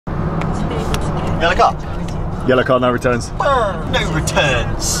Yellow car. Yellow car, no returns. No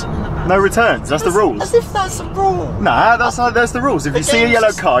returns. No returns, that's the rules. As if that's the rule. Nah, that's the rules. If you see a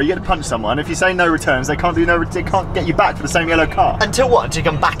yellow car, you get to punch someone. If you say no returns, they can't get you back for the same yellow car. Until what? Until you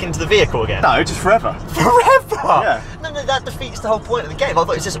come back into the vehicle again? No, just forever. Forever? Yeah. No, that defeats the whole point of the game. I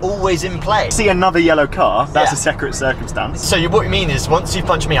thought it's just always in play. See another yellow car, that's a separate circumstance. So what you mean is, once you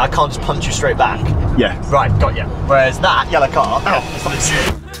punch me, I can't just punch you straight back? Yeah. Right, got you. Whereas that yellow car, it's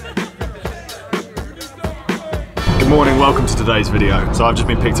not Good morning, welcome to today's video. So I've just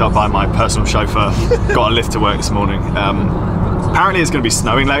been picked up by my personal chauffeur, got a lift to work this morning. Apparently it's going to be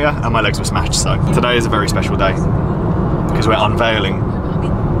snowing later and my legs were smashed, so today is a very special day because we're unveiling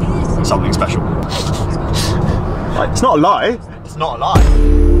something special. It's not a lie. It's not a lie.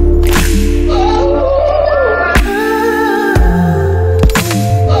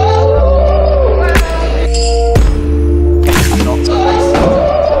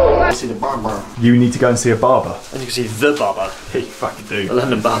 You need to go and see a barber. And you can see the barber. You fucking do. The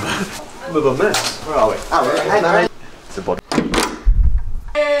London barber. With a mess. Where are we? Oh, hey mate. It's a body.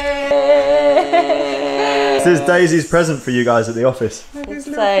 This is Daisy's present for you guys at the office. It's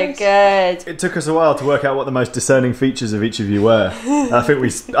so good. It took us a while to work out what the most discerning features of each of you were.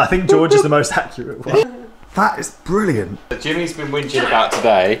 I think George is the most accurate one. That is brilliant. Jimmy's been whinging about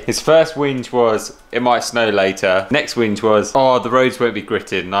today. His first whinge was, it might snow later. Next whinge was, oh, the roads won't be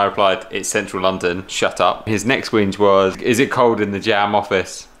gritted. And I replied, it's central London, shut up. His next whinge was, is it cold in the jam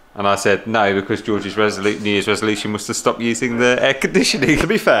office? And I said, no, because George's New Year's resolution was to stop using the air conditioning. To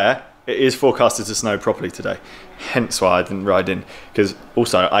be fair, it is forecasted to snow properly today. Hence why I didn't ride in. Because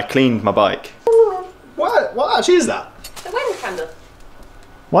also, I cleaned my bike. What actually is that? The wind candle.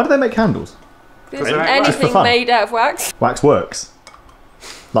 Why do they make candles? Is anything made out of wax? Wax works.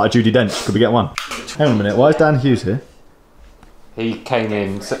 Like a Judi Dench, could we get one? Hang on a minute, why is Dan Hughes here? He came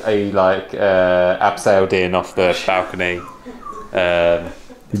in, he like abseiled in off the balcony.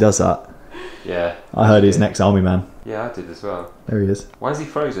 He does that. Yeah. I heard he's next army man. Yeah, I did as well. There he is. Why is he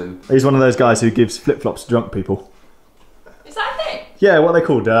frozen? He's one of those guys who gives flip-flops to drunk people. Is that a thing? Yeah, what are they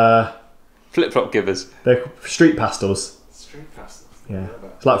called? Flip-flop givers. They're street pastels. Street pastels? Yeah,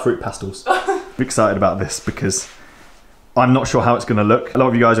 it's like fruit pastels. I'm excited about this because I'm not sure how it's going to look. A lot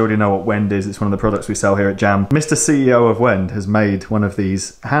of you guys already know what Wend is. It's one of the products we sell here at Jam. Mr. CEO of Wend has made one of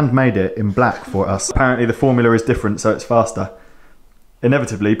these, handmade it in black for us. Apparently the formula is different, so it's faster.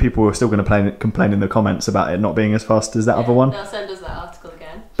 Inevitably, people are still going to complain in the comments about it not being as fast as that other one. They'll send us that article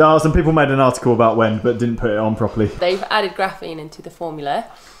again. Some people made an article about Wend but didn't put it on properly. They've added graphene into the formula,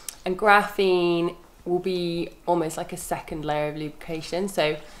 and graphene will be almost like a second layer of lubrication.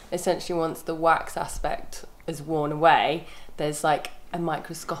 So essentially once the wax aspect is worn away, there's like a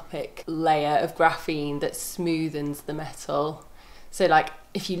microscopic layer of graphene that smoothens the metal. So like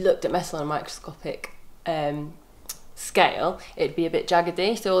if you looked at metal on a microscopic scale, it'd be a bit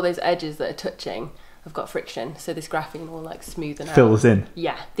jaggedy. So all those edges that are touching have got friction. So this graphene will like smoothen out. Fills in.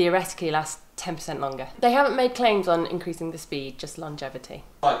 Yeah, theoretically lasts 10% longer. They haven't made claims on increasing the speed, just longevity.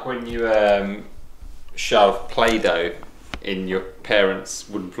 Like when you shove Play-Doh in your parents'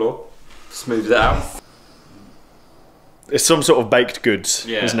 wooden floor, smooth it out. It's some sort of baked goods,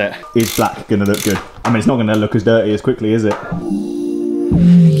 yeah, isn't it? Is black going to look good? I mean, it's not going to look as dirty as quickly, is it?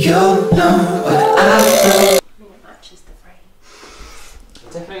 You know what I know. It matches the frame.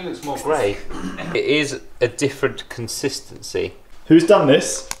 It definitely looks more grey. It is a different consistency. Who's done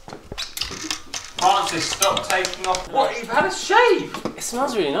this? Francis, stop taking off. What? You've had a shave? It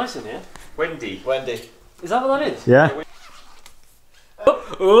smells really nice in here. Wendy. Is that what that is? Yeah.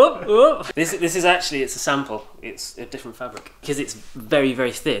 This is actually, it's a sample. It's a different fabric. Because it's very,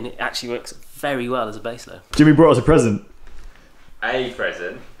 very thin, it actually works very well as a base layer. Jimmy brought us a present. A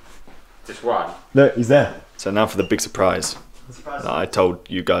present? Just one? Look, he's there. So now for the big surprise that I told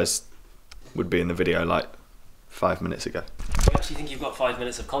you guys would be in the video like 5 minutes ago. I actually think you've got 5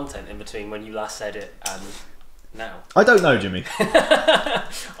 minutes of content in between when you last said it and now. I don't know, Jimmy.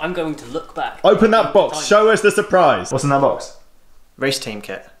 I'm going to look back. Open that box. Show us the surprise. What's in that box? Race team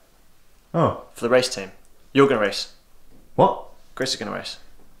kit. Oh. For the race team. You're going to race. What? Chris is going to race.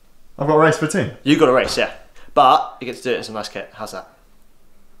 I've got a race for a team. You got to race, yeah. But you get to do it in some nice kit. How's that?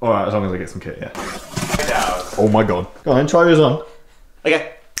 Alright, as long as I get some kit, yeah. Oh my god. Go on then, try yours on.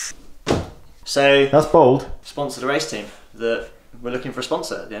 Okay. So, that's bold. Sponsor the race team that we're looking for a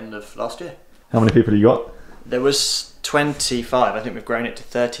sponsor at the end of last year. How many people have you got? There was 25. I think we've grown it to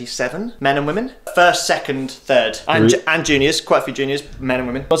 37 men and women. First, second, third, and juniors. Quite a few juniors, men and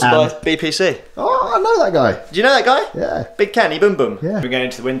women. Sponsored by BPC. Oh, I know that guy. Do you know that guy? Yeah. Big Kenny, boom boom. Yeah. We're going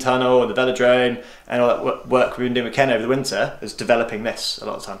into the wind tunnel and the velodrome and all that work we've been doing with Ken over the winter is developing this a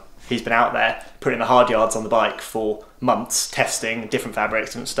lot of the time. He's been out there putting the hard yards on the bike for months, testing different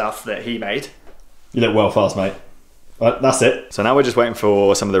fabrics and stuff that he made. You look well fast, mate. Right, that's it. So now we're just waiting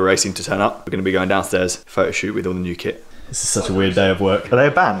for some of the racing to turn up. We're going to be going downstairs, photo shoot with all the new kit. This is such a weird day of work. Are they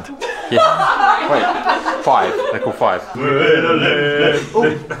a band? Yeah. Wait, 5. They're called 5.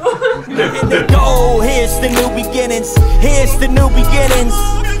 Go, here's the new beginnings. Here's the new beginnings.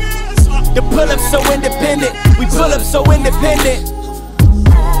 The pull up so independent. We pull up so independent.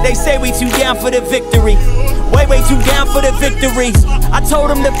 They say we too down for the victory. Way too down for the victory. I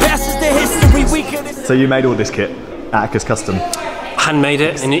told them the best is the history. We could. So you made all this kit, Attacus Custom. Handmade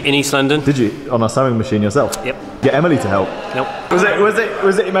it in East London. Did you? On a sewing machine yourself? Yep. Get Emily to help? Nope.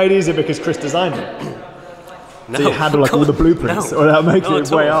 Was it made easier because Chris designed it? No. So you had like all the blueprints, or that makes it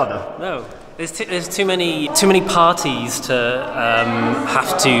way harder? No. There's too many parties to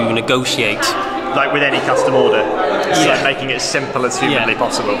have to negotiate. Like with any custom order, it's like making it as simple as humanly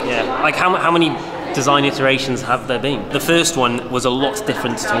possible. Yeah. Like how many design iterations have there been? The first one was a lot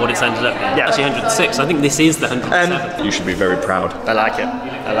different to what it's ended up being. Yeah. Actually 106. I think this is the 107th. You should be very proud. I like it.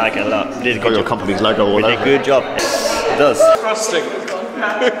 I like it a lot. We did a Got good your job. company's logo all We did over a good job. It does. Frosting.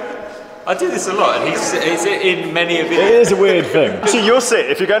 I do this a lot, and he's in many of It is a weird thing. See, you'll see it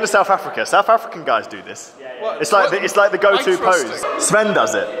if you're going to South Africa. South African guys do this. It's like the go-to pose. Sven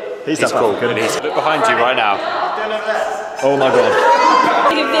does it. He's South African. Look behind you right now. Oh my god.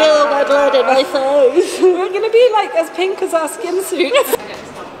 I can feel my blood in my toes. We're going to be like as pink as our skin soon.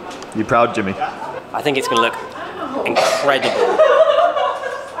 You proud, Jimmy? I think it's going to look incredible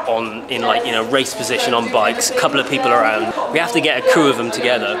in race position on bikes, a couple of people around. We have to get a crew of them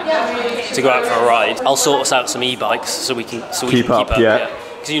together to go out for a ride. I'll sort us out some e-bikes so we can keep up. Yeah.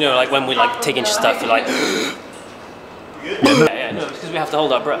 Because like when we like take into stuff, we're like no, it's because we have to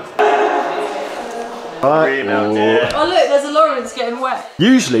hold our breath. Oh look, there's a Lawrence getting wet.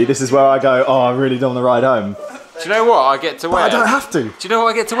 Usually this is where I go, oh, I really don't want to ride home. Do you know what I get to wear? I don't have to. Do you know what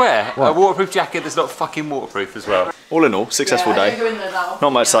I get to wear? What? A waterproof jacket that's not fucking waterproof as well. All in all, successful day.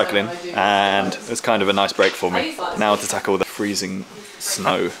 Not much cycling, and it's kind of a nice break for me. Now to tackle the freezing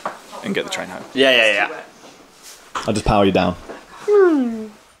snow and get the train home. Yeah. I'll just power you down.